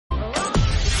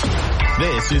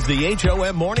This is the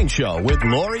HOM Morning Show with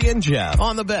Lori and Jeff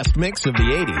on the best mix of the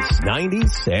 80s,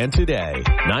 90s, and today.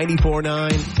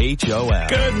 94.9 HOM.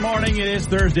 Good morning. It is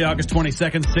Thursday, August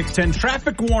 22nd, 6:10.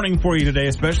 Traffic warning for you today,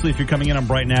 especially if you're coming in on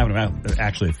Brighton Avenue.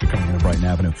 Actually, if you're coming in on Brighton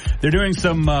Avenue. They're doing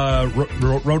some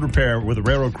road repair with a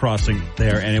railroad crossing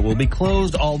there, and it will be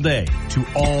closed all day to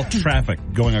all traffic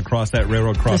going across that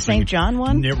railroad crossing. The St. John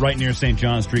one? Right near St.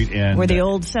 John Street. And where the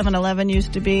old 7-Eleven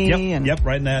used to be. Yep,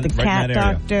 right in that, the right cat in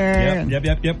that area. Doctor.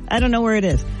 Yep. I don't know where it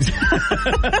is.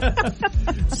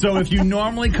 So if you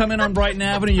normally come in on Brighton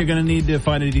Avenue, you're going to need to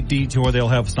find a detour. They'll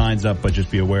have signs up, but just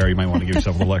be aware you might want to give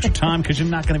yourself a little extra time because you're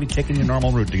not going to be taking your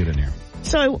normal route to get in here.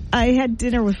 So I had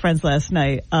dinner with friends last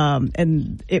night,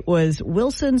 and it was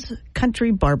Wilson's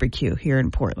Country Barbecue here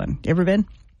in Portland. You ever been?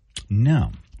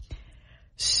 No.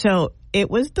 So it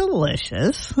was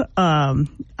delicious. I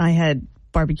had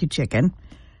barbecue chicken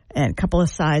and a couple of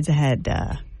sides. I had,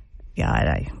 I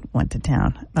went to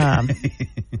town.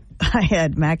 I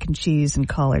had mac and cheese and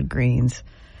collard greens.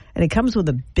 And it comes with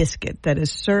a biscuit that is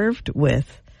served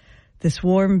with this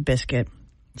warm biscuit,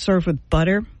 served with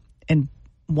butter and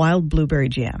wild blueberry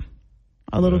jam.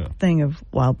 A little thing of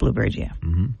wild blueberry jam.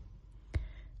 Mm-hmm.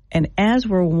 And as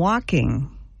we're walking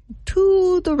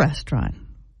to the restaurant,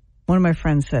 one of my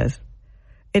friends says,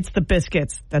 "It's the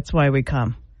biscuits. That's why we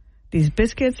come." These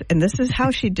biscuits, and this is how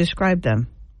she described them,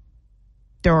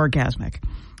 they're orgasmic.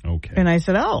 Okay. And I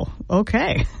said, "Oh,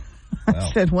 okay." Well,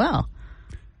 I said, "Well,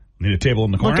 need a table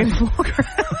in the corner."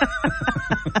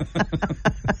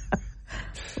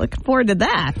 Looking forward to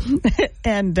that.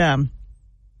 And I'm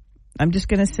just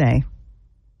going to say,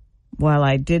 while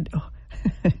I did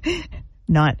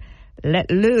not let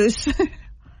loose,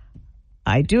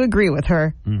 I do agree with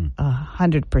her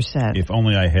 100%. If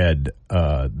only I had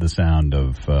the sound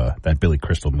of that Billy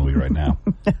Crystal movie right now.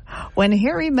 When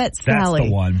Harry Met Sally. That's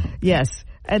the one. Yes.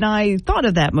 And I thought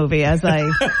of that movie as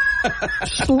I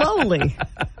slowly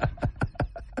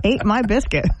ate my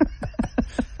biscuit.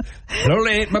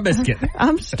 Slowly ate my biscuit.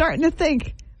 I'm starting to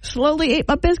think slowly ate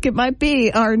my biscuit might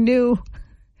be our new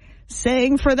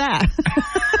saying for that.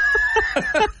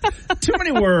 Too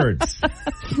many words.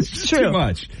 It's true. Too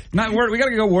much. Not word. We got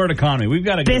to go word economy. We've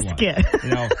got a good biscuit. One.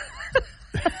 You know.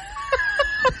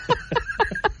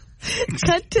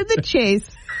 Cut to the chase.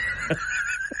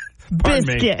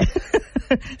 Biscuit.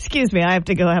 Excuse me, I have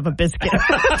to go have a biscuit.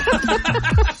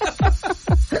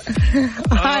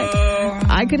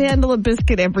 I could handle a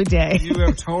biscuit every day. You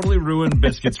have totally ruined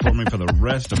biscuits for me for the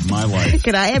rest of my life.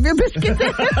 Can I have your biscuit?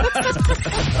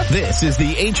 This is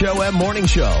the HOM Morning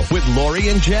Show with Lori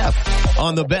and Jeff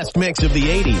on the best mix of the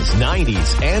 80s,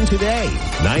 90s, and today.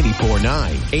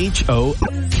 94.9 HOM.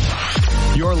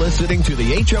 You're listening to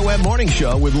the HOM Morning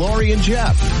Show with Lori and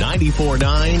Jeff.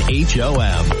 94.9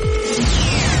 HOM.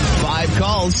 5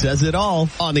 calls says it all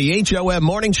on the HOM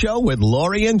Morning Show with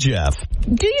Lori and Jeff.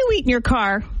 Do you eat in your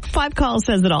car? 5 calls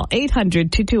says it all.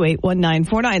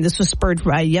 800-228-1949. This was spurred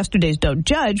by yesterday's Don't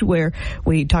Judge, where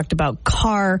we talked about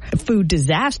car food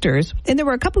disasters. And there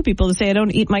were a couple of people that say, I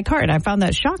don't eat my car. And I found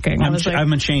that shocking.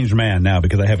 I'm a changed man now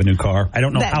because I have a new car. I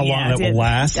don't know how long that will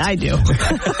last. I do.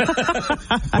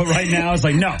 But right now, it's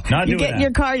like, no, not doing that. You get in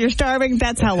your car, you're starving.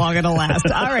 That's how long it'll last.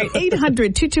 All right.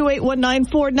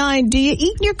 800-228-1949. Do you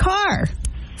eat in your car?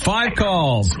 5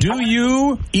 calls. Do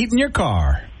you eat in your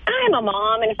car? I'm a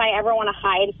mom, and if I ever want to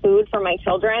hide food from my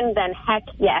children, then heck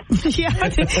yes. Yeah,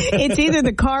 it's either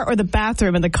the car or the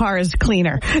bathroom, and the car is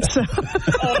cleaner. So.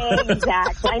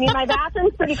 Exactly. I mean, my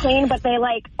bathroom's pretty clean, but they,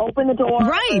 open the door,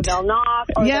 right. Or they'll knock,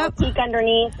 or they'll peek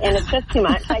underneath, and it's just too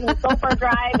much. I can go for a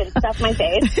drive and stuff my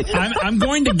face. I'm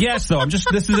going to guess, though,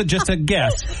 this is just a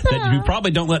guess, that you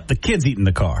probably don't let the kids eat in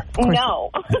the car.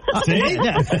 No.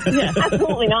 Yeah.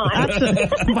 Absolutely not.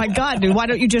 My God, dude, why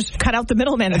don't you just cut out the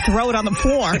middleman and throw it on the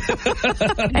floor?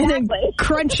 And then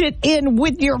crunch it in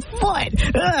with your foot.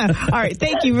 All right,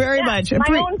 thank you very much.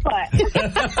 My own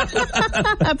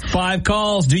foot. 5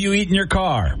 calls. Do you eat in your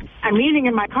car? I'm eating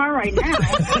in my car right now.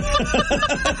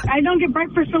 I don't get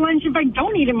breakfast or lunch if I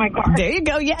don't eat in my car. There you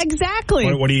go. Yeah,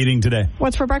 exactly. What are you eating today?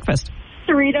 What's for breakfast?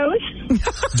 Doritos.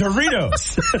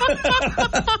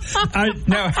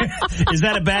 Now, is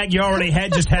that a bag you already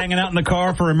had just hanging out in the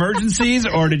car for emergencies,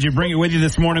 or did you bring it with you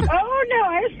this morning? Oh, no.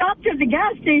 I stopped at the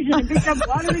gas station and picked up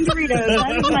water and Doritos.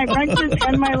 That is my breakfast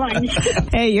and my lunch.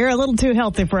 Hey, you're a little too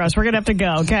healthy for us. We're going to have to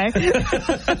go, okay?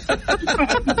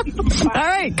 All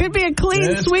right. Could be a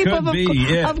clean sweep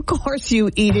of course you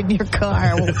eat in your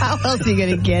car. Well, how else are you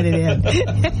going to get it in?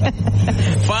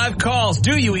 5 calls.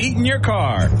 Do you eat in your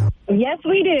car? Yes,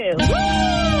 we do. Woo!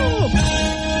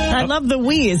 I love the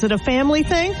we. Is it a family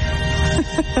thing?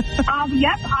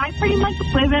 Yep, I pretty much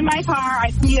live in my car.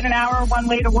 I commute an hour one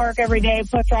way to work every day,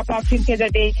 plus drop off 2 kids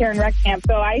at daycare and rec camp.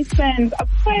 So I spend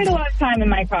quite a lot of time in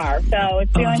my car. So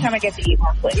it's the only time I get to eat,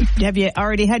 mostly. Have you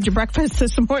already had your breakfast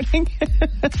this morning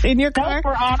in your car? Nope,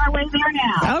 we're on our way there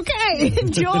now. Okay,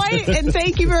 enjoy, and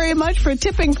thank you very much for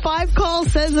tipping 5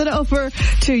 calls. Sends it over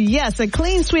to, yes, a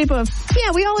clean sweep of,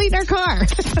 yeah, we all eat in our car.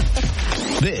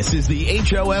 This is the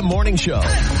HOM Morning Show.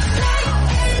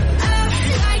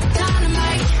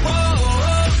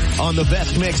 On the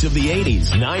best mix of the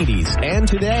 80s, 90s, and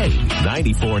today.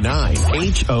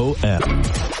 94.9 HOM.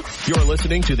 You're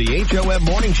listening to the HOM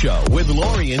Morning Show with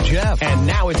Lori and Jeff. And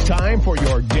now it's time for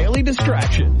your daily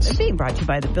distractions. It's being brought to you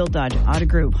by the Bill Dodge Auto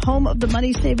Group, home of the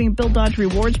money-saving Bill Dodge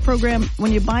Rewards program.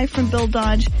 When you buy from Bill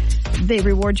Dodge, they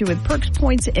reward you with perks,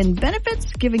 points, and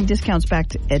benefits, giving discounts back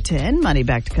to and money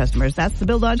back to customers. That's the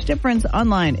Bill Dodge difference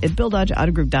online at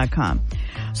BillDodgeAutoGroup.com.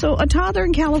 So a toddler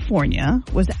in California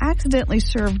was accidentally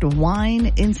served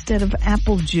wine instead of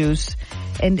apple juice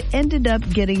and ended up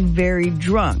getting very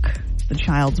drunk. The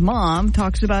child's mom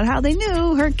talks about how they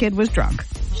knew her kid was drunk.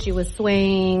 She was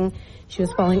swaying. She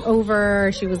was falling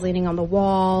over. She was leaning on the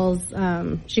walls.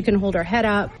 She couldn't hold her head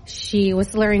up. She was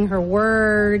slurring her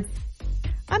words.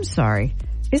 I'm sorry.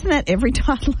 Isn't that every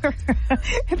toddler?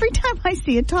 Every time I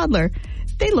see a toddler,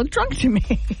 they look drunk to me.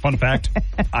 Fun fact,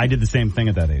 I did the same thing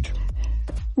at that age.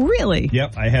 Really?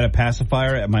 Yep, I had a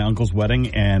pacifier at my uncle's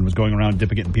wedding and was going around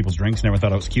dipping it in people's drinks. Never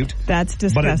thut it was cute. That's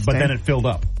disgusting. But then it filled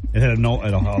up. It had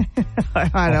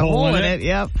a hole in it.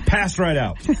 Yep. Passed right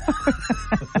out.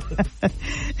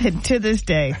 And to this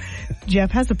day,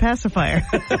 Jeff has a pacifier.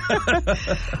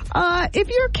 If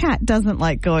your cat doesn't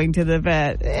like going to the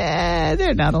vet,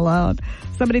 they're not alone.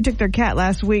 Somebody took their cat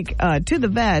last week to the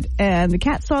vet, and the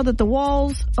cat saw that the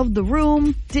walls of the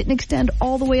room didn't extend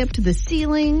all the way up to the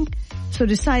ceiling, so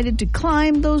decided to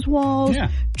climb those walls,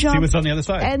 see what's on the other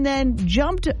side, and then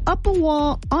jumped up a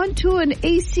wall onto an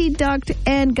AC duct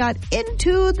and got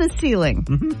into the ceiling.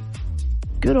 Mm-hmm.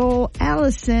 Good old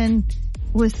Allison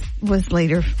was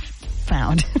later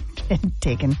found and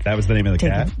taken. That was the name of the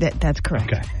cat? That's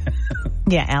correct. Okay.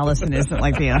 Yeah, Allison isn't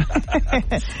like the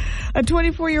A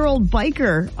 24-year-old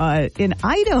biker in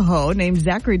Idaho named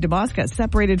Zachary DeMoss got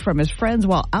separated from his friends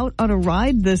while out on a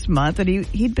ride this month, and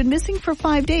he'd been missing for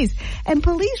 5 days. And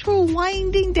police were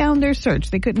winding down their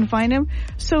search. They couldn't find him,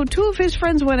 so 2 of his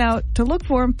friends went out to look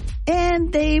for him,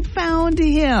 and they found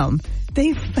him.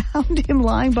 They found him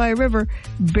lying by a river,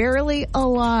 barely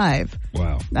alive.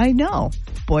 Wow. I know.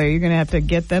 Boy, you're going to have to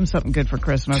get them something good for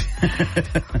Christmas.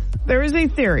 There is a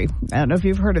theory. I don't know if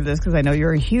you've heard of this because I know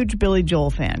you're a huge Billy Joel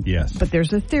fan. Yes. But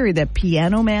there's a theory that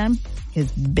Piano Man,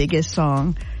 his biggest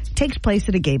song, takes place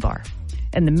at a gay bar.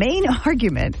 And the main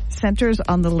argument centers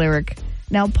on the lyric,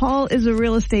 "Now Paul is a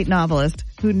real estate novelist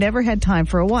who never had time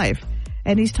for a wife.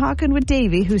 And he's talking with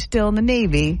Davy, who's still in the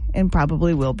Navy and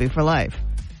probably will be for life."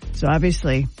 So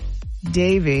obviously,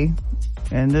 Davy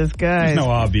and this guy. There's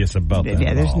no obvious about that.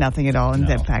 Yeah, there's nothing at all. And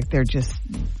No. in fact, they're just.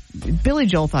 Billy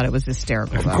Joel thought it was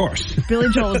hysterical. Of though. course. Billy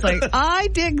Joel was like, I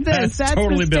dig this. That's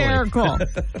totally hysterical.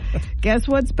 Guess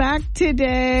what's back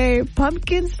today?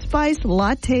 Pumpkin spice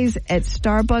lattes at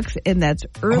Starbucks, and that's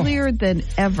earlier than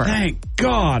ever. Thank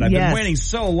God. I've been waiting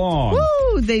so long.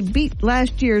 Woo! They beat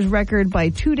last year's record by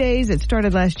 2 days. It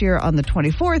started last year on the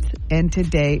 24th, and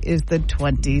today is the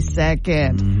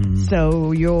 22nd. Mm-hmm.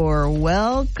 So you're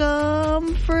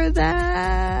welcome for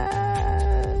that.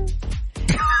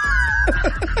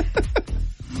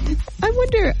 I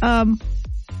wonder,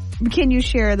 can you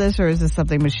share this, or is this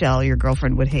something Michelle, your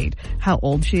girlfriend, would hate? How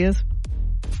old she is?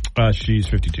 She's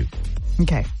 52.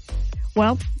 Okay.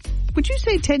 Well, would you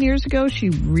say 10 years ago she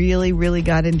really, really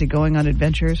got into going on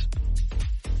adventures?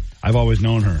 I've always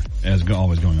known her as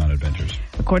always going on adventures.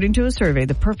 According to a survey,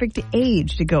 the perfect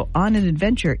age to go on an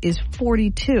adventure is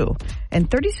 42. And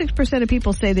 36% of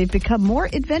people say they've become more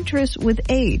adventurous with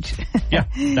age. Yeah,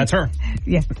 that's her.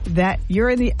 Yeah, that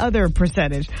you're in the other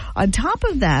percentage. On top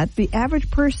of that, the average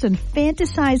person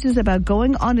fantasizes about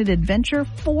going on an adventure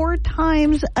 4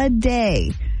 times a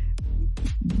day.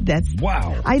 That's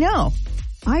wow. I know.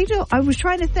 I was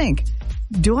trying to think.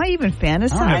 Do I even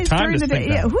fantasize during the day?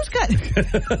 Yeah, who's got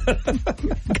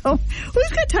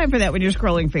time for that when you're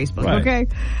scrolling Facebook? Right. Okay.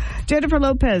 Jennifer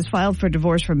Lopez filed for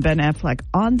divorce from Ben Affleck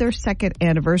on their 2nd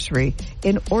anniversary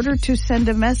in order to send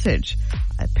a message.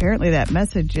 Apparently that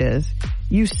message is,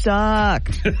 you suck.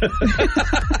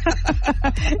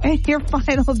 And your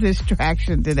final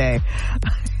distraction today.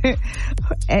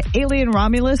 Alien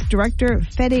Romulus director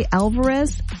Fede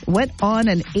Alvarez went on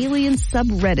an alien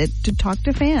subreddit to talk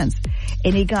to fans.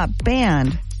 And he got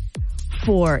banned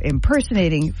for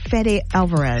impersonating Fede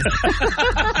Alvarez.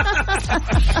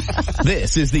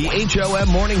 This is the HOM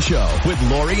Morning Show with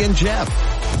Lori and Jeff.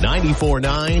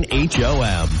 94.9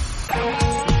 HOM.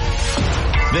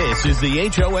 This is the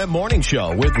HOM Morning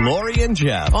Show with Lori and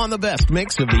Jeff on the best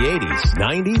mix of the 80s,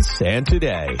 90s, and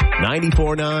today.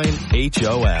 94.9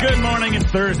 HOM. Good morning.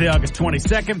 It's Thursday, August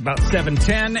 22nd, about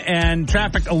 7:10, and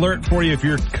traffic alert for you if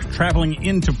you're traveling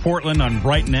into Portland on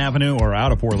Brighton Avenue or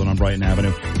out of Portland on Brighton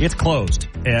Avenue. It's closed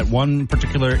at one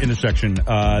particular intersection,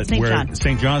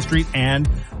 St. John Street and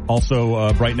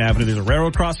also Brighton Avenue. There's a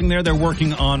railroad crossing there. They're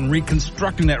working on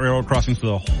reconstructing that railroad crossing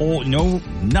so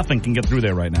nothing can get through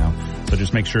there right now. So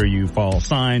just make sure you follow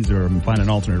signs or find an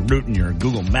alternate route in your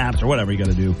Google Maps or whatever you got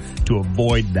to do to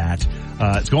avoid that.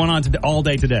 It's going on all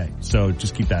day today, so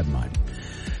just keep that in mind.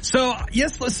 So,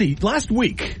 yes, let's see. Last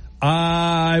week,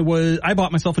 I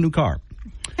bought myself a new car.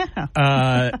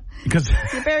 Because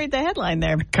you buried the headline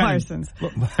there, Parsons.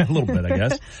 A little bit, I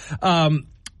guess.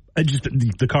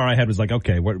 The car I had was like,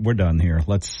 okay, we're done here.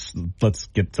 Let's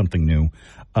get something new.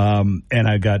 And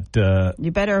I got,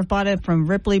 you better have bought it from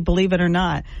Ripley, believe it or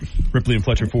not. Ripley and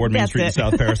Fletcher Ford, Main Street in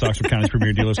South Paris, Oxford County's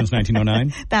premier dealer since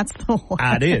 1909. That's the one.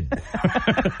 I did.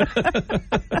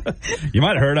 You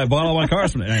might have heard I bought all my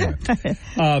cars from it. Anyway.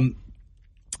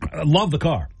 I love the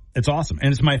car. It's awesome.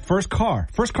 And it's my first car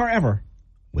ever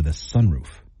with a sunroof.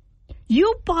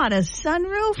 You bought a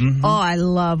sunroof? Mm-hmm. Oh, I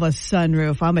love a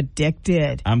sunroof. I'm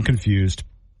addicted. I'm confused.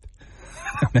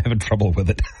 I'm having trouble with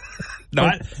it.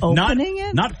 Not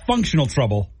functional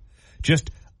trouble.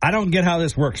 Just, I don't get how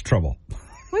this works trouble.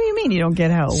 What do you mean you don't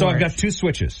get how it works? So I've got two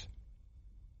switches.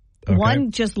 Okay.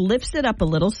 One just lifts it up a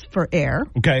little for air.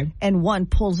 Okay. And one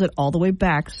pulls it all the way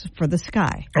back for the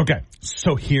sky. Okay.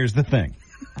 So here's the thing.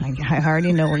 I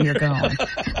already know where you're going.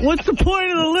 What's the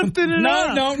point of the lifting it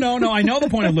up? No. I know the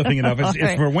point of lifting it up.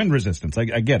 It's for wind resistance. I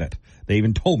get it. They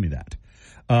even told me that.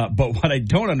 But what I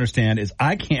don't understand is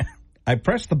I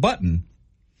press the button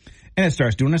and it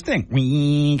starts doing this thing.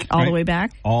 All the way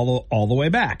back? All the way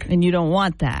back. And you don't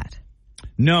want that.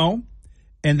 No.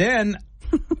 And then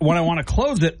when I want to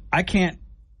close it, I can't.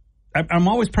 I'm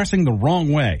always pressing the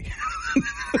wrong way.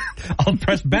 I'll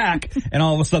press back and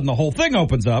all of a sudden the whole thing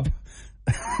opens up.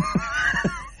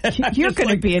 You're going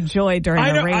to be a joy during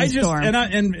a rainstorm.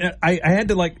 I had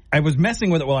to I was messing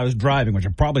with it while I was driving, which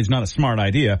probably is not a smart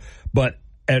idea, but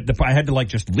I had to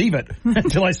just leave it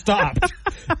until I stopped.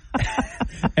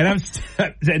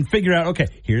 and figure out, okay,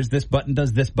 here's this button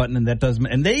does this button and that does,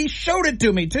 and they showed it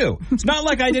to me too. It's not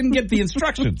like I didn't get the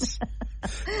instructions.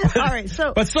 All right,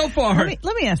 but so far,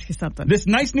 let me ask you something. This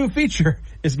nice new feature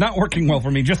is not working well for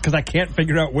me just because I can't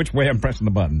figure out which way I'm pressing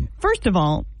the button. First of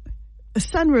all,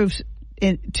 sunroofs,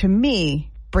 to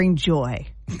me, bring joy.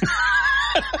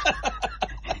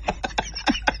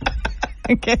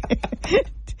 Okay.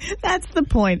 That's the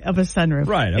point of a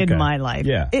sunroof in my life.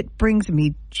 Yeah. It brings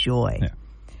me joy. Yeah.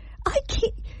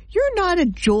 You're not a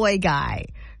joy guy.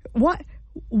 What?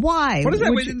 Why? What is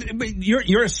that?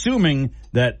 You're assuming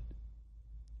that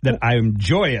I'm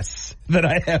joyous that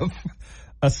I have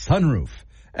a sunroof.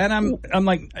 And I'm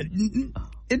like,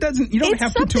 it doesn't, you don't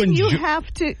have to enjoy. You have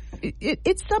to,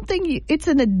 it's something, it's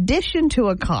an addition to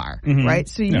a car, right?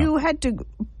 So you had to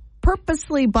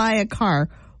purposely buy a car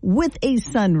with a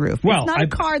sunroof. Well, it's not a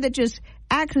car that just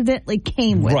accidentally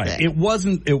came with it. Right. It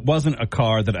wasn't a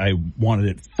car that I wanted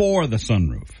it for the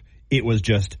sunroof. It was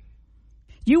just.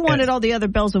 You wanted all the other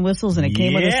bells and whistles and it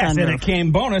came with a sunroof. Yes, and it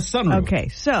came bonus sunroof. Okay,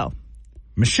 so.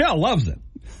 Michelle loves it.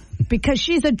 Because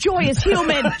she's a joyous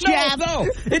human, Jeff. No,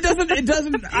 it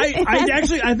doesn't.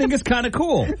 I think it's kind of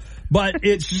cool. But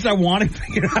it's just I want to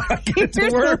figure out how to get it to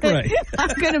work right.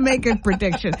 I'm going to make a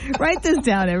prediction. Write this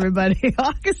down, everybody.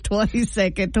 August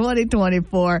 22nd,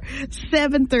 2024,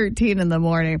 7:13 in the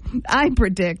morning. I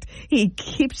predict he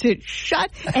keeps it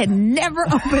shut and never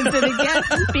opens it again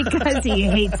because he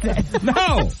hates it.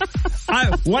 No.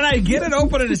 When I get it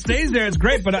open and it stays there, it's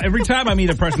great. But every time I'm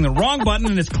either pressing the wrong button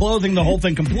and it's closing the whole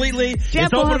thing completely. Jeff,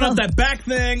 it's opening up that back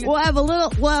thing. We'll have a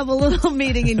little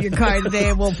meeting in your car today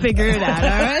and we'll figure it out, all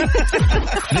right?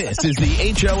 This is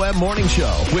the HOM Morning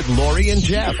Show with Lori and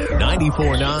Jeff.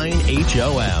 94.9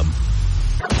 HOM.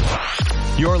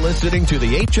 You're listening to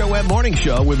the HOM Morning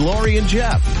Show with Lori and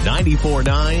Jeff.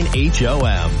 94.9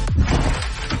 HOM.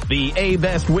 The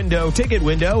A-Best Window ticket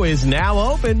window is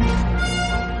now open.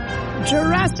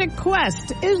 Jurassic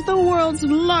Quest is the world's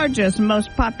largest,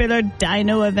 most popular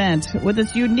dino event with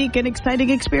its unique and exciting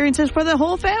experiences for the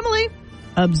whole family.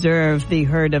 Observe the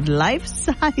herd of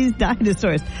life-size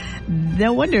dinosaurs.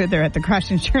 No wonder they're at the Crush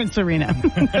Insurance Arena.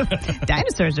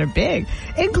 Dinosaurs are big,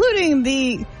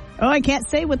 including I can't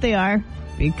say what they are.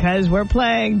 because we're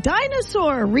playing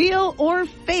Dinosaur, Real or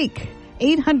Fake.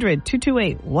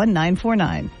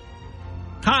 800-228-1949.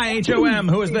 Hi, HOM.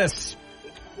 Who is this?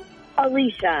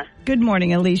 Alicia. Good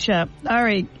morning, Alicia. All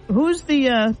right, who's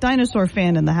the dinosaur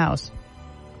fan in the house?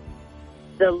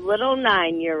 The little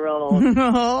 9-year-old.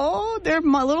 Oh, their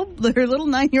little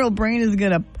 9-year-old brain is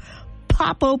going to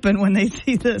pop open when they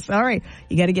see this. All right,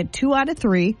 you got to get 2 out of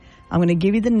 3. I'm going to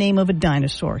give you the name of a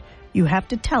dinosaur. You have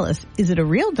to tell us, is it a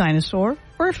real dinosaur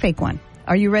or a fake one?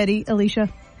 Are you ready, Alicia?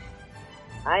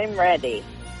 I'm ready.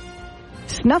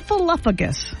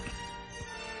 Snuffleupagus.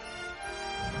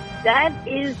 That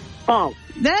is false.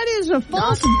 That is a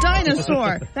false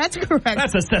dinosaur. That's correct.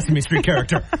 That's a Sesame Street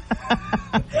character.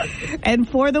 And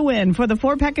for the win, for the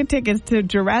 4-pack of tickets to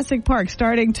Jurassic Park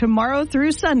starting tomorrow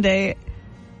through Sunday,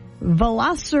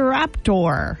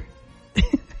 Velociraptor.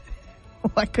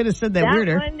 Well, I could have said that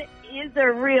weirder. That one is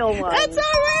a real one. That's a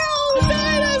real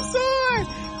dinosaur.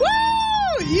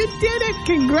 Woo! You did it.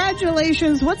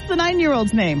 Congratulations. What's the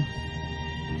 9-year-old's name?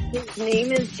 His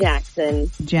name is Jackson.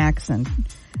 Jackson.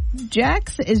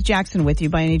 Is Jackson with you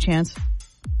by any chance?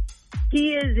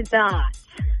 He is not.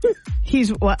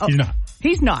 He's not.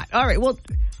 He's not. All right. Well,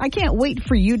 I can't wait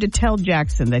for you to tell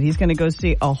Jackson that he's going to go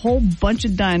see a whole bunch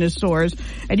of dinosaurs.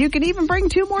 And you can even bring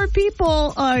 2 more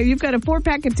people. You've got a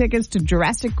 4-pack of tickets to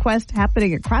Jurassic Quest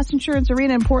happening at Cross Insurance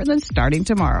Arena in Portland starting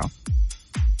tomorrow.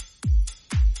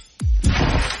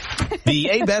 The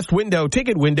A-Best Window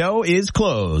ticket window is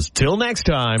closed. Till next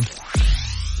time.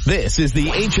 This is the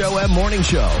HOM Morning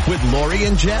Show with Lori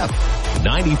and Jeff.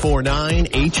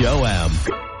 94.9 HOM.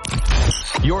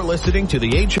 You're listening to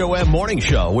the HOM Morning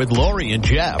Show with Lori and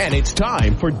Jeff. And it's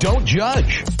time for Don't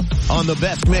Judge on the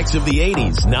best mix of the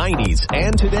 80s, 90s,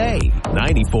 and today.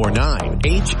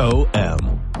 94.9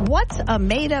 HOM. What's a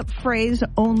made-up phrase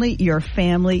only your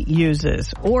family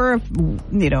uses? Or,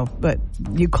 but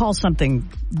you call something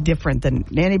different than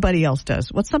anybody else does.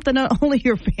 What's something only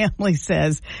your family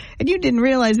says, and you didn't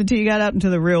realize until you got out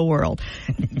into the real world?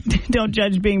 Don't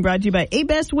Judge being brought to you by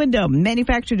A-Best Window,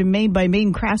 manufactured and made by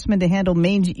Maine craftsmen to handle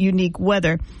Maine's unique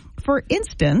weather. For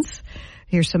instance,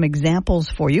 here's some examples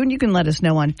for you, and you can let us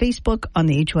know on Facebook, on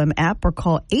the HOM app, or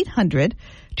call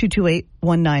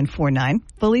 800-228-1949.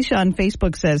 Felicia on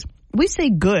Facebook says, we say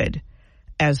good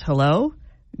as hello,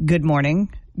 good morning,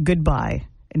 goodbye,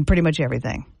 and pretty much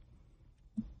everything.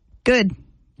 Good.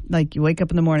 Like you wake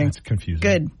up in the morning. That's confusing.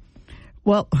 Good.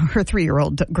 Well, her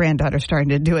 3-year-old granddaughter's starting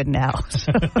to do it now.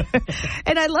 So.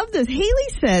 And I love this. Haley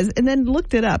says, and then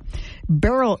looked it up,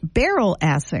 barrel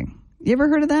assing. You ever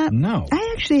heard of that? No.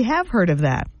 I actually have heard of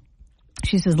that.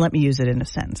 She says, let me use it in a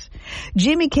sentence.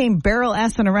 Jimmy came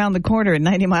barrel-assing around the corner at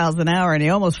 90 miles an hour, and he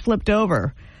almost flipped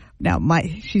over. Now,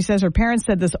 she says her parents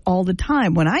said this all the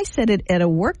time. When I said it at a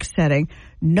work setting,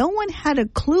 no one had a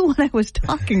clue what I was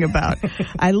talking about.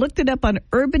 I looked it up on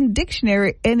Urban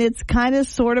Dictionary, and it's kind of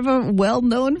sort of a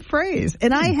well-known phrase.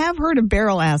 And I have heard of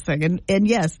barrel-assing, and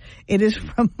yes, it is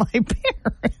from my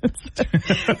parents.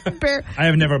 I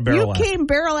have never barrel-assed. You came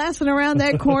barrel-assing around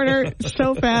that corner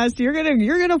so fast, you're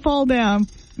gonna fall down.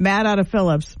 Matt out of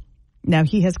Phillips. Now,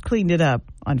 he has cleaned it up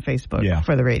on Facebook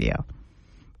for the radio.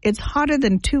 It's hotter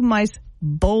than 2 mice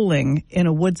bowling in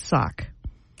a wood sock.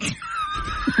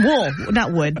 Wool,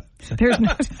 not wood. There's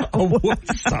no a wood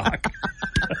sock.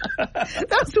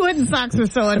 Those wooden socks are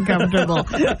so uncomfortable.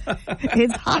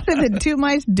 It's hotter than 2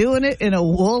 mice doing it in a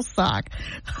wool sock.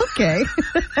 Okay.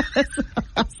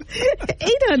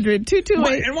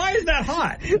 800-228. And why is that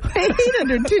hot?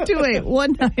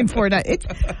 800-228-1949. It's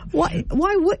why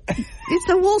would it's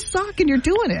a wool sock and you're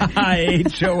doing it. Hi,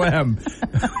 HOM.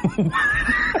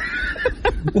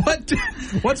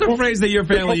 What's a phrase that your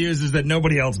family uses that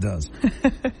nobody else does?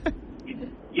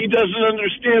 He doesn't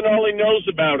understand all he knows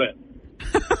about it.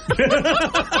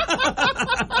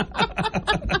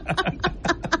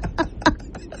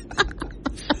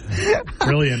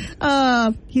 Brilliant.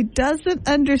 He doesn't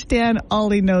understand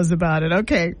all he knows about it.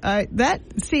 Okay, that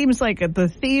seems like the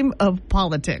theme of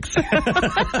politics. There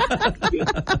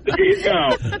you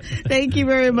go. Thank you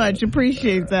very much.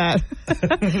 Appreciate that.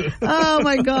 Oh,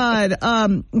 my God.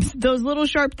 Those little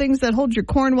sharp things that hold your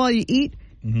corn while you eat,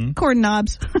 corn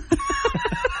knobs.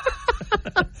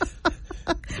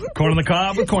 Corn on the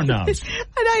cob with corn knobs.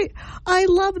 And I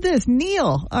love this.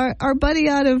 Neil, our buddy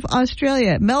out of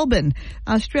Australia, Melbourne,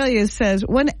 Australia, says,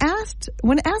 when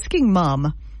asking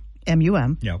Mom,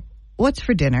 M-U-M, yep, what's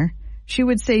for dinner, she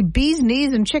would say bees,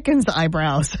 knees, and chicken's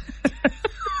eyebrows.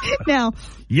 Now,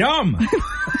 yum.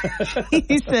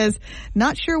 He says,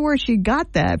 not sure where she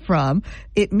got that from.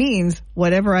 It means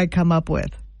whatever I come up with.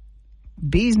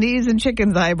 bee's knees and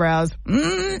chicken's eyebrows.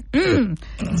 Can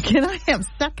I have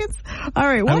seconds? All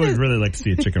right. I would really like to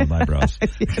see a chicken with eyebrows.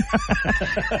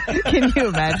 Can you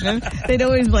imagine? They'd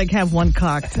always have one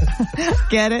cocked.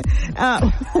 Get it?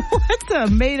 What's a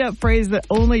made-up phrase that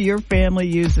only your family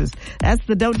uses? That's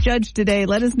the Don't Judge today.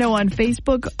 Let us know on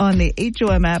Facebook, on the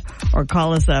HOM app, or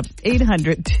call us up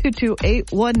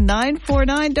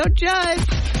 800-228-1949. Don't judge.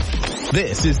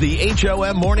 This is the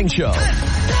HOM Morning Show.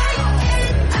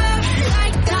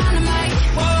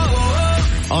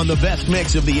 On the best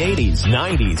mix of the 80s,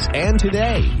 90s, and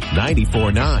today.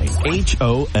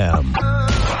 94.9 HOM.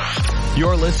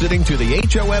 You're listening to the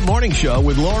HOM Morning Show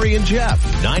with Lori and Jeff.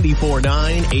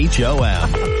 94.9 HOM.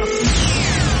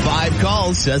 5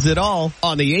 calls says it all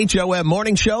on the HOM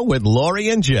Morning Show with Lori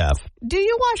and Jeff. Do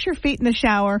you wash your feet in the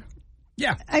shower?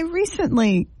 Yeah. I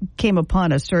recently came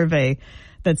upon a survey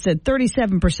that said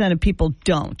 37% of people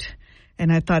don't. And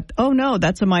I thought, oh no,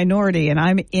 that's a minority and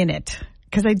I'm in it.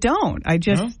 Because I don't. I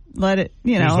just let it,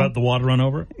 Just let the water run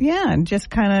over it? Yeah, and just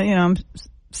kind of, I'm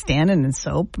standing in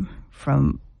soap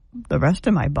from the rest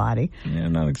of my body. Yeah,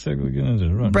 not exactly going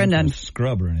to run. Brenda,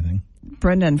 scrub or anything.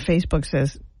 Brenda on Facebook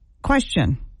says,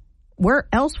 question, where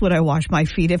else would I wash my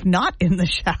feet if not in the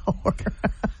shower?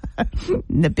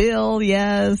 Nabil,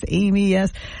 yes. Amy,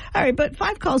 yes. All right, but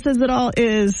 5 calls says it all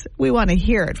is, we want to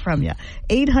hear it from you.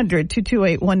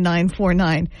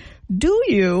 800-228-1949. Do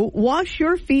you wash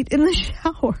your feet in the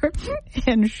shower?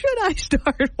 And should I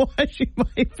start washing my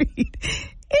feet in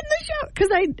the shower?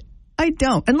 Because I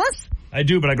don't. Unless... I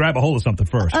do, but I grab a hold of something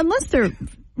first. Unless they're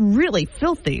really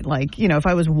filthy. Like, if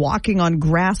I was walking on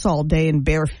grass all day in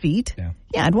bare feet, yeah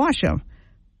I'd wash them.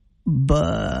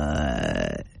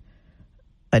 But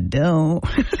I don't.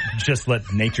 Just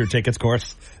let nature take its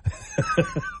course.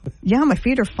 Yeah, my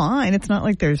feet are fine. It's not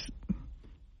like there's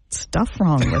stuff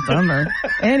wrong with them. Or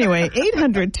anyway,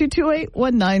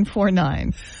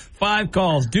 800-228-1949. 5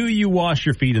 calls. Do you wash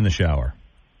your feet in the shower?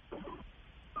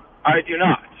 I do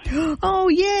not. Oh,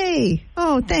 yay.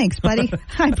 Oh, thanks, buddy.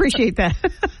 I appreciate that.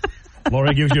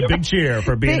 Lori gives you a big cheer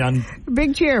for being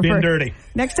big cheer being for dirty.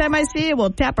 Next time I see you,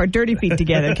 we'll tap our dirty feet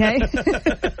together, okay? Bye.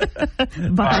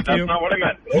 That's not what I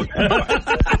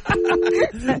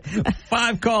meant.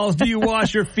 5 calls. Do you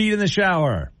wash your feet in the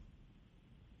shower?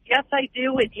 Yes, I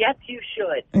do, and yes, you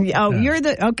should. Oh, you're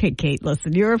okay, Kate,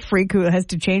 listen, you're a freak who has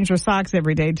to change her socks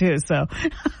every day, too, so.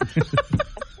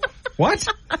 What?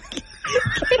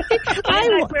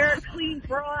 I wear a clean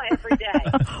bra every day.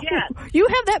 Yes. You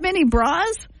have that many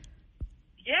bras?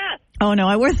 Yes. Oh, no,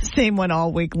 I wear the same one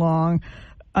all week long.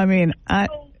 I mean,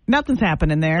 nothing's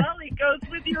happening there. Well, it goes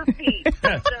with your feet, so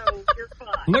you're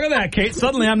fine. Look at that, Kate.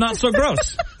 Suddenly I'm not so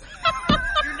gross.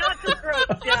 You're not so gross,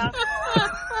 Jeff.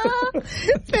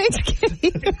 Thanks,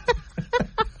 Kate.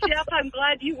 Jeff, I'm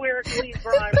glad you wear a clean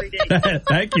bra every day.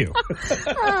 Thank you.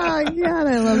 Oh, God,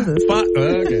 I love this.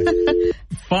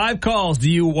 5 calls. Do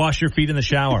you wash your feet in the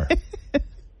shower?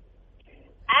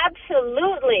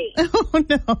 Absolutely. Oh,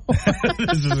 no.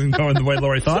 This isn't going the way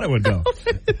Lori thought it would go.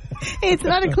 It's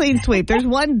not a clean sweep. There's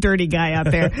one dirty guy out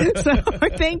there. So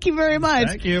thank you very much.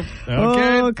 Thank you.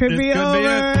 Okay. Oh, could be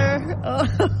over.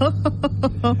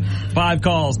 Oh. 5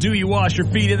 calls. Do you wash your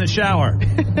feet in the shower?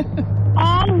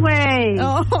 Always.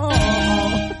 Oh.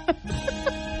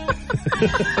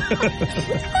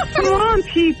 Come on,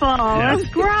 people. Yeah. It's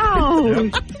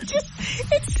gross.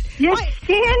 You're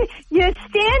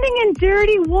standing in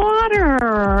dirty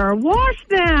water. Wash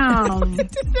them.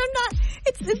 They're not.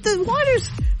 The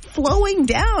water's flowing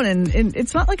down, and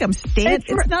it's not like I'm standing.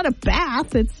 It's not a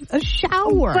bath. It's a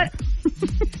shower.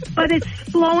 But it's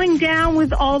flowing down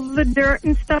with all the dirt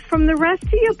and stuff from the rest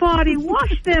of your body.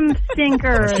 Wash them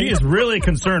stinkers. She is really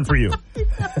concerned for you.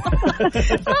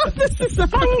 This is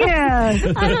fungus.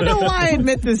 I don't know why I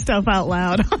admit this stuff out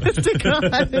loud. Honest to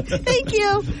God. Thank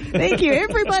you.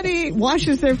 Everybody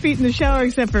washes their feet in the shower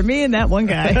except for me and that one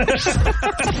guy.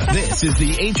 This is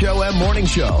the HOM Morning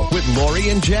Show with Lori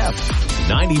and Jeff.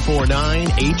 94.9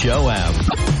 HOM.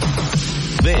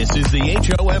 This is the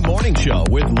HOM Morning Show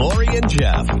with Lori and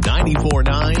Jeff.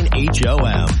 94.9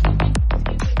 HOM.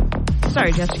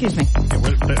 Sorry, Jeff. Excuse me. Yeah,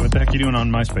 what the heck are you doing on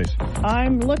MySpace?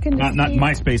 I'm looking to Not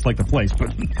MySpace like the place,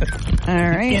 but all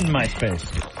right. In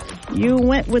MySpace. You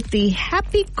went with the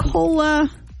Happy Cola.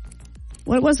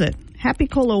 What was it? Happy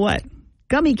Cola what?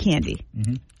 Gummy candy.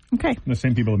 Mm-hmm. Okay. The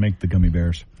same people that make the gummy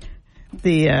bears.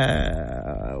 The,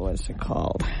 what's it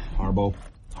called? Haribo.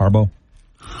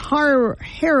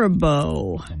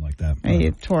 Haribo. Something like that.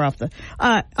 You tore off the,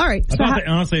 all right. So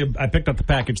honestly, I picked up the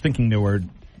package thinking they were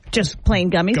just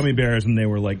plain gummies? Gummy bears, and they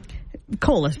were like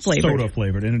cola flavored. Soda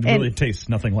flavored, and it really tastes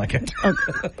nothing like it.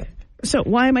 Okay. So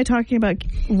why am I talking about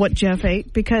what Jeff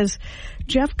ate? Because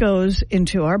Jeff goes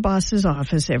into our boss's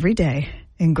office every day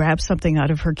and grabs something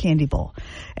out of her candy bowl.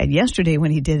 And yesterday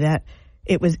when he did that,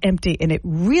 it was empty, and it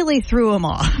really threw him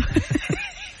off.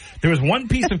 There was one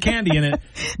piece of candy in it,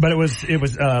 but it was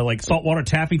like saltwater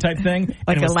taffy type thing.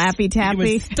 Like a Laffy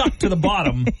Taffy? It was stuck to the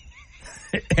bottom.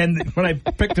 And when I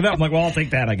picked it up, I'm like, well, I'll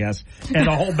take that, I guess. And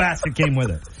the whole basket came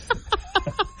with it.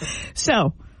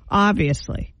 So,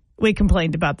 obviously, we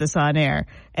complained about this on air.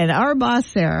 And our boss,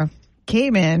 Sarah,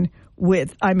 came in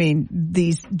with,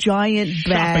 these giant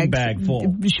shopping bag,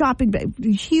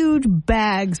 huge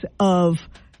bags of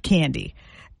candy.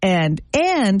 And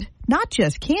not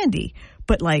just candy,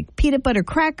 but like peanut butter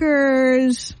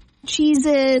crackers,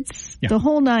 Cheez-Its, the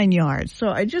whole 9 yards. So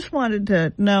I just wanted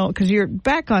to know, because you're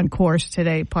back on course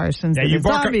today, Parsons. Yeah, if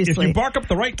you bark up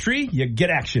the right tree, you get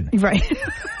action. Right.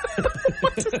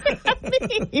 What does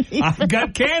that mean? I've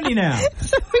got candy now.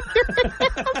 So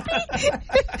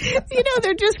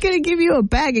they're just going to give you a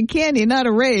bag of candy, not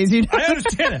a raise. I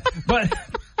understand it.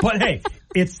 But hey,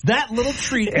 it's that little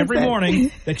treat every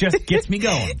morning that just gets me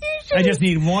going. I just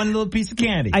need one little piece of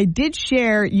candy. I did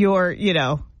share your,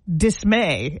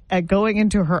 dismay at going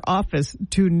into her office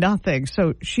to nothing.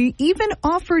 So she even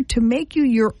offered to make you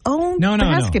your own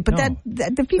basket. But that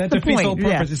defeats the point. The whole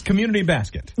purpose. Yeah. It's community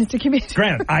basket. It's a community.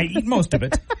 Granted, I eat most of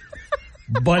it.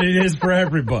 But it is for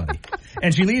everybody.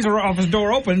 And she leaves her office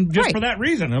door open just for that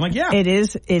reason. I'm like, yeah. It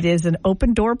is an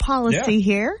open door policy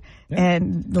here. Yeah.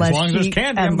 And as long as there's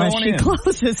candy, unless she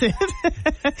closes it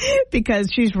because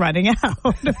she's running out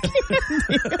of candy.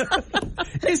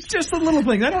 It's just a little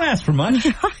thing. I don't ask for much.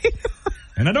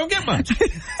 And I don't get much.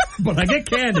 But I get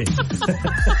candy.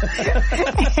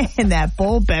 And that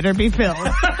bowl better be filled.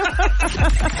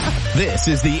 This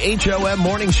is the HOM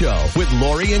Morning Show with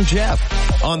Lori and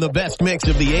Jeff on the best mix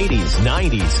of the 80s,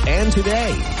 90s, and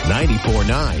today.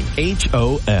 94.9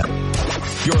 HOM.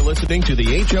 You're listening to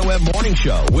the HOM Morning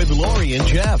Show with Lori and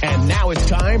Jeff. And now it's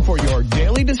time for your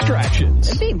daily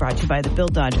distractions. Being brought to you by the Bill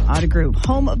Dodge Auto Group,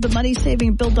 home of the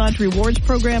money-saving Bill Dodge Rewards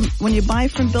program. When you buy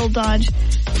from Bill Dodge,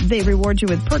 they reward you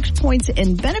with perks, points,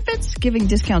 and benefits, giving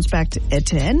discounts back to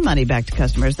and money back to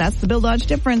customers. That's the Bill Dodge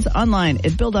difference online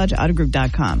at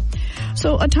BillDodgeAutoGroup.com.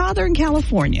 So a toddler in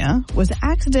California was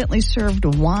accidentally served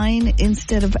wine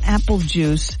instead of apple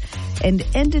juice and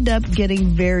ended up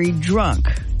getting very drunk.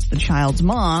 The child's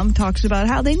mom talks about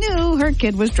how they knew her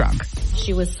kid was drunk.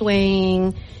 She was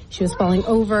swaying. She was falling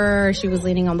over. She was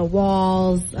leaning on the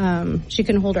walls. She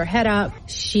couldn't hold her head up.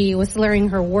 She was slurring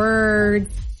her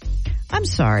words. I'm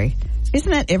sorry.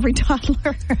 Isn't that every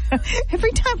toddler?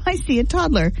 Every time I see a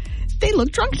toddler, they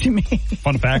look drunk to me.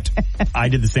 Fun fact, I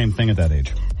did the same thing at that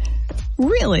age.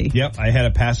 Really? Yep. I had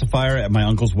a pacifier at my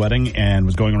uncle's wedding and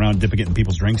was going around dipping it in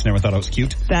people's drinks. Never thought I was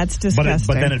cute. That's disgusting.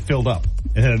 But then it filled up.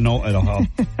 It had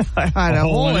a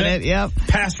hole in it. Yep.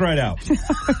 Passed right out.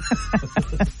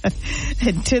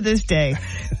 And to this day,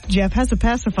 Jeff has a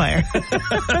pacifier.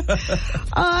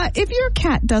 If your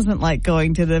cat doesn't like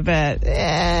going to the vet,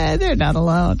 they're not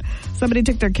alone. Somebody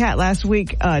took their cat last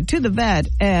week to the vet,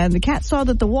 and the cat saw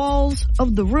that the walls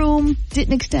of the room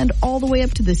didn't extend all the way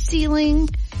up to the ceiling,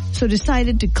 so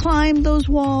decided to climb those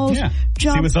walls, see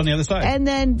what's on the other side, and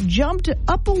then jumped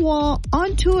up a wall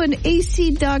onto an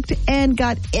AC duct and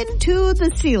got into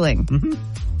the ceiling.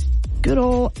 Mm-hmm. Good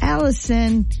old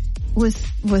Allison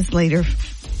was later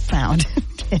found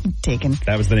and taken.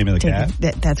 That was the name of the cat?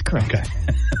 That's correct. Okay.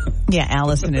 Yeah,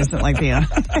 Allison isn't like the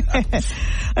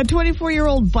A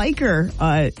 24-year-old biker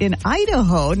in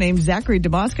Idaho named Zachary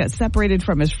DeMoss got separated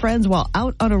from his friends while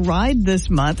out on a ride this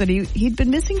month, and he'd been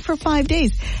missing for 5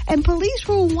 days. And police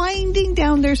were winding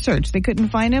down their search. They couldn't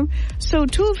find him, so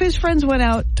two of his friends went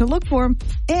out to look for him,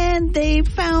 and they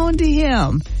found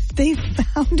him. They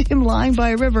found him lying by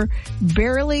a river,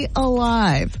 barely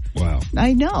alive. Wow.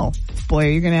 I know. Boy,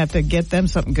 you're going to have to get them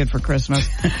something good for Christmas.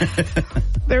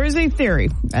 There is a theory.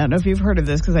 I don't know if you've heard of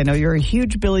this because I know you're a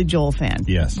huge Billy Joel fan.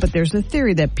 Yes. But there's a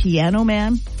theory that Piano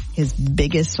Man, his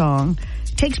biggest song,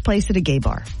 takes place at a gay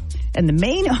bar. And the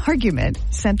main argument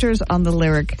centers on the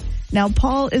lyric, "Now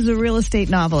Paul is a real estate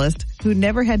novelist who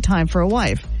never had time for a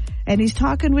wife. And he's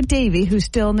talking with Davey, who's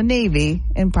still in the Navy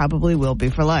and probably will be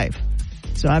for life."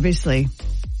 So obviously,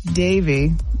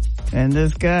 Davey and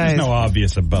this guy. There's no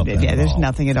obvious about that. Yeah, there's all.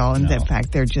 nothing at all. And in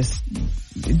fact, they're just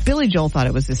Billy Joel thought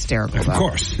it was hysterical. Of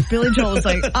course. Billy Joel was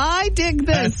like, I dig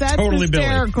this. That's totally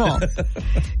hysterical.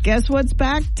 Guess what's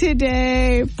back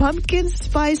today? Pumpkin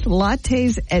spice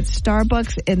lattes at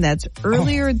Starbucks, and that's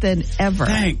earlier than ever.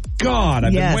 Thank God.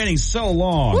 I've been waiting so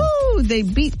long. Woo! They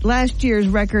beat last year's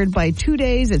record by 2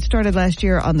 days. It started last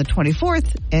year on the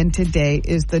 24th, and today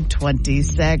is the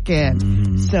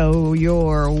 22nd. So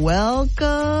you're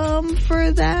welcome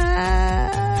for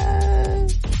that.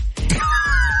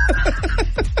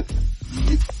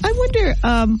 I wonder,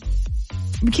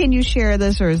 can you share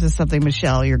this, or is this something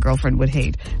Michelle, your girlfriend, would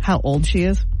hate? How old she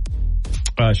is?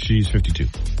 She's 52.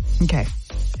 Okay.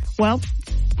 Well,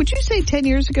 would you say 10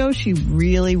 years ago she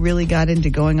really, really got into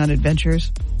going on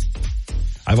adventures?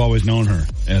 I've always known her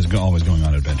as always going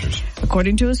on adventures.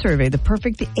 According to a survey, the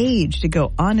perfect age to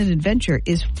go on an adventure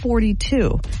is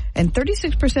 42. And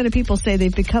 36% of people say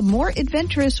they've become more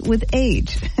adventurous with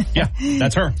age. Yeah,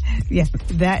 that's her. Yeah,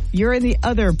 that you're in the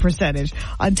other percentage.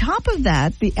 On top of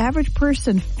that, the average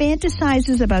person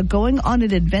fantasizes about going on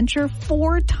an adventure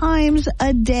 4 times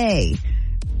a day.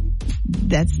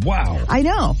 That's wow. I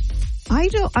know. I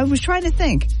was trying to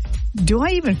think. Do I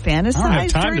even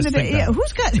fantasize during the day? Yeah,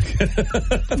 who's got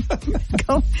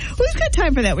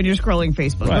time for that when you're scrolling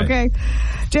Facebook? Right. Okay.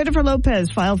 Jennifer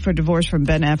Lopez filed for divorce from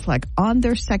Ben Affleck on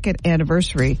their 2nd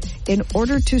anniversary in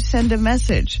order to send a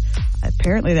message.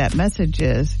 Apparently that message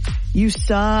is, you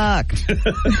suck.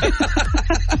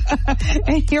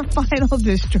 And your final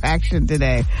distraction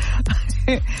today.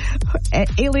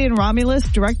 Alien Romulus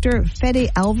director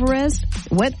Fede Alvarez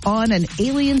went on an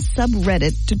Alien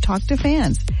subreddit to talk to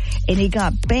fans. And he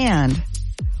got banned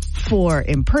for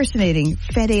impersonating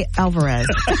Fede Alvarez.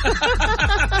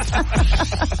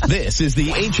 This is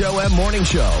the HOM Morning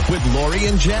Show with Lori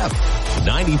and Jeff.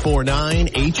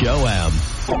 94.9 HOM.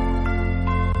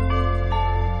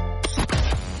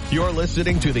 You're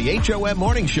listening to the HOM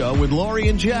Morning Show with Lori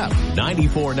and Jeff.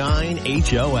 94.9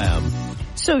 HOM.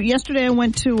 So yesterday I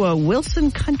went to a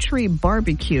Wilson Country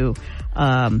Barbecue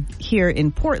here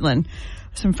in Portland.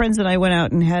 Some friends and I went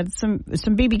out and had some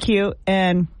BBQ,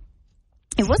 and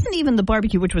it wasn't even the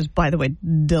barbecue, which was, by the way,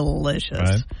 delicious.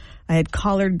 Right. I had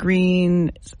collard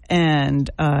greens and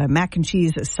mac and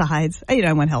cheese as sides.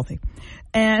 I went healthy.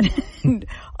 And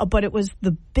but it was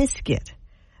the biscuit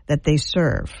that they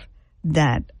serve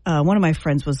that one of my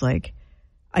friends was like,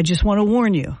 I just want to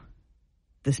warn you,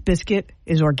 this biscuit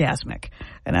is orgasmic.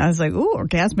 And I was like, ooh,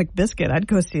 Orgasmic Biscuit. I'd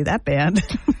go see that band.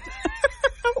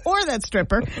 Or that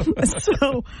stripper.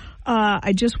 So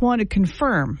I just want to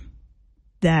confirm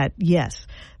that, yes,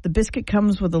 the biscuit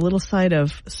comes with a little side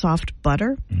of soft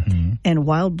butter and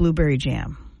wild blueberry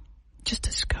jam. Just a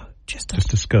skosh. Just a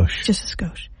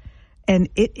skosh. And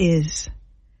it is,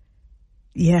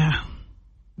 yeah.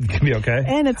 You can be okay.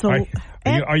 And it's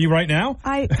are you right now?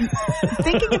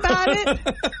 Thinking about it,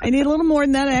 I need a little more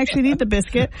than that. I actually need the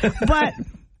biscuit. But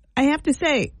I have to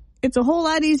say, it's a whole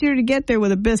lot easier to get there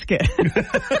with a biscuit.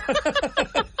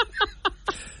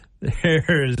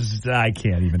 I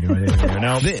can't even do it anymore.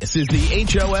 No. This is the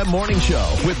HOM Morning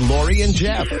Show with Lori and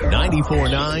Jeff.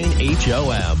 94.9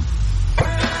 HOM.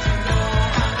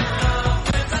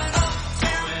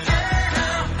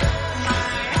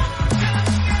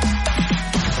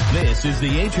 This is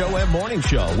the HOM Morning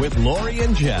Show with Lori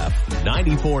and Jeff.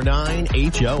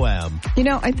 94.9 HOM.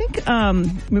 I think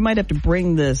we might have to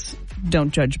bring this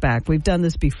Don't Judge back. We've done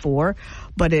this before,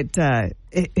 but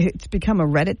it's become a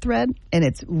Reddit thread, and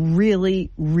it's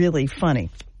really, really funny.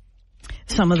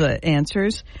 Some of the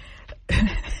answers.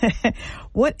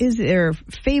 What is their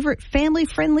favorite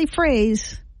family-friendly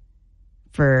phrase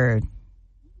for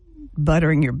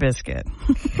buttering your biscuit?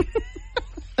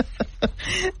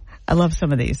 I love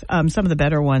some of these. Some of the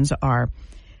better ones are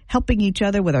helping each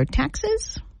other with our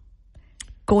taxes,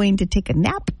 going to take a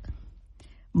nap,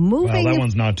 moving. Well, that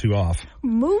one's not too off.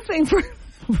 Moving for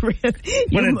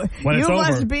you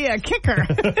must be a kicker.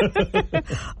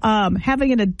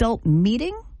 Having an adult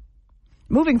meeting.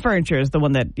 Moving furniture is the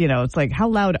one that, it's like, how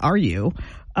loud are you?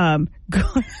 I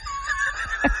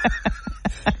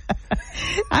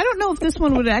don't know if this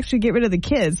one would actually get rid of the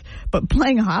kids, but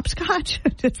playing hopscotch,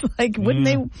 it's like, wouldn't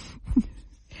they?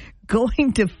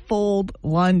 Going to fold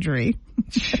laundry.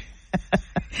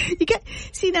 You got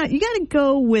to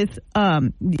go with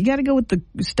the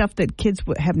stuff that kids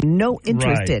have no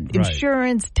interest in.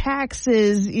 Insurance,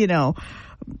 taxes,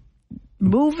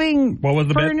 moving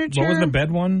furniture. What was the bed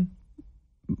one?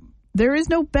 There is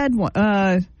no bed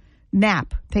one.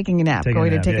 Nap, taking a nap,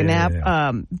 going to take a nap.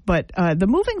 Yeah. But the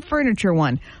moving furniture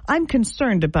one, I'm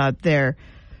concerned about their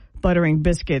buttering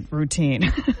biscuit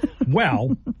routine.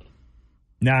 Well,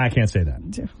 I can't say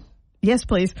that. Yes,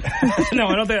 please. No,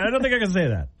 I don't think I can say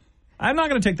that. I'm not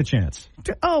going to take the chance.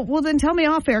 Oh, well, then tell me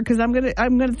off air because I'm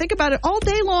gonna think about it all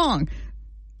day long.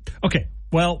 Okay.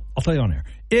 Well, I'll tell you on air.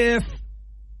 If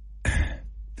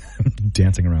I'm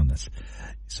dancing around this,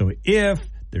 so if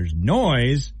there's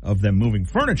noise of them moving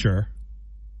furniture,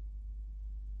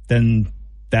 then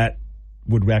that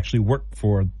would actually work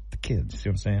for the kids. See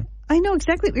what I'm saying? I know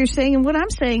exactly what you're saying, and what I'm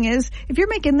saying is, if you're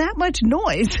making that much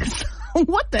noise,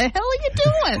 what the hell are you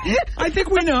doing? I think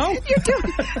we know.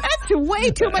 That's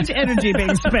way too much energy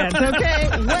being spent, okay?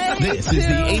 This is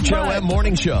the HOM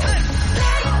Morning Show.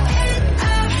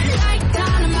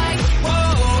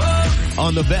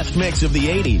 On the best mix of the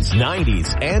 80s,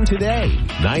 90s, and today.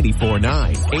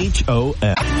 94.9 HOM.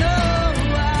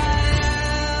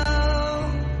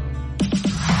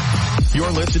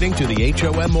 You're listening to the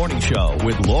HOM Morning Show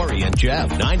with Lori and Jeff.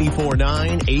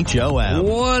 94.9 HOM.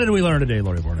 What did we learn today,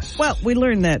 Lori Borges? Well, we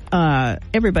learned that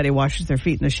everybody washes their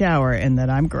feet in the shower and that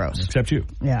I'm gross. Except you.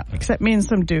 Yeah, except me and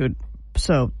some dude.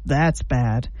 So that's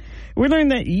bad. We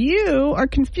learned that you are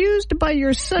confused by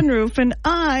your sunroof and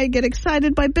I get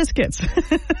excited by biscuits.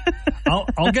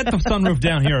 I'll get the sunroof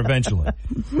down here eventually.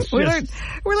 We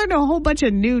learned a whole bunch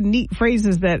of new neat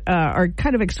phrases that are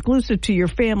kind of exclusive to your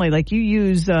family. Like you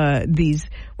use these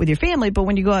with your family, but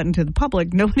when you go out into the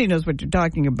public, nobody knows what you're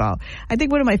talking about. I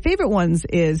think one of my favorite ones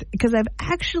is, because I've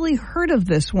actually heard of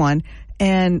this one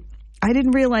and I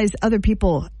didn't realize other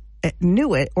people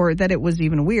knew it or that it was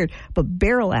even weird, but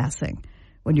barrel-assing.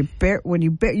 When you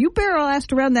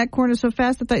barrel-assed around that corner so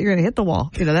fast, I thought you were going to hit the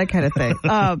wall. You know, that kind of thing.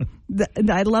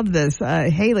 I love this.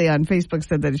 Haley on Facebook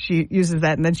said that she uses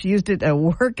that, and then she used it at a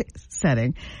work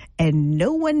setting, and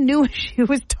no one knew what she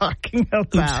was talking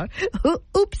about.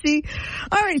 Oopsie.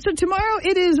 All right, so tomorrow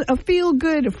it is a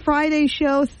feel-good Friday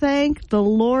show. Thank the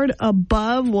Lord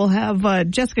above. We'll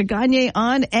have Jessica Gagne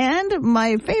on, and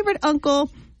my favorite uncle,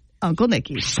 Uncle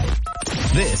Nicky.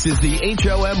 This is the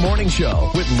HOM Morning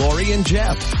Show with Lori and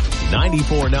Jeff.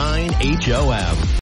 94.9 HOM.